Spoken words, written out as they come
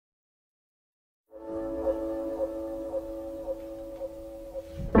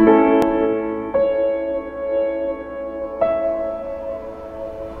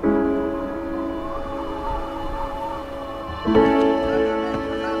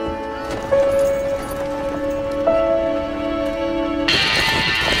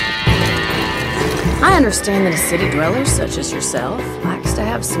understand that a city dweller such as yourself likes to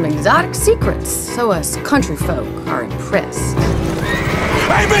have some exotic secrets, so us country folk are impressed.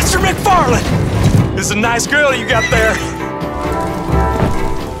 Hey, Mr. McFarland! This is a nice girl you got there.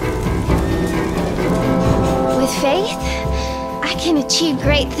 With faith, I can achieve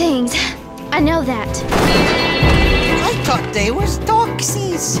great things. I know that. I thought they was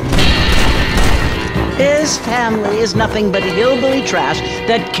doxies. His family is nothing but hillbilly trash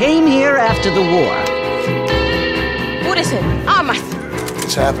that came here after the war. What is it? Armas!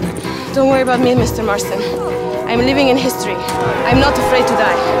 What's happening? Don't worry about me, Mr. Marston. I'm living in history. I'm not afraid to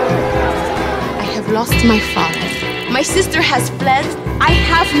die. I have lost my father. My sister has fled. I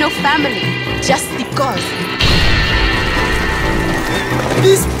have no family. Just because.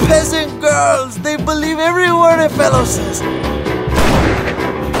 These peasant girls, they believe every word a fellow says.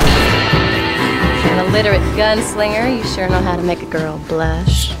 An illiterate gunslinger, you sure know how to make a girl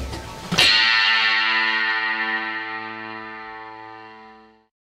blush.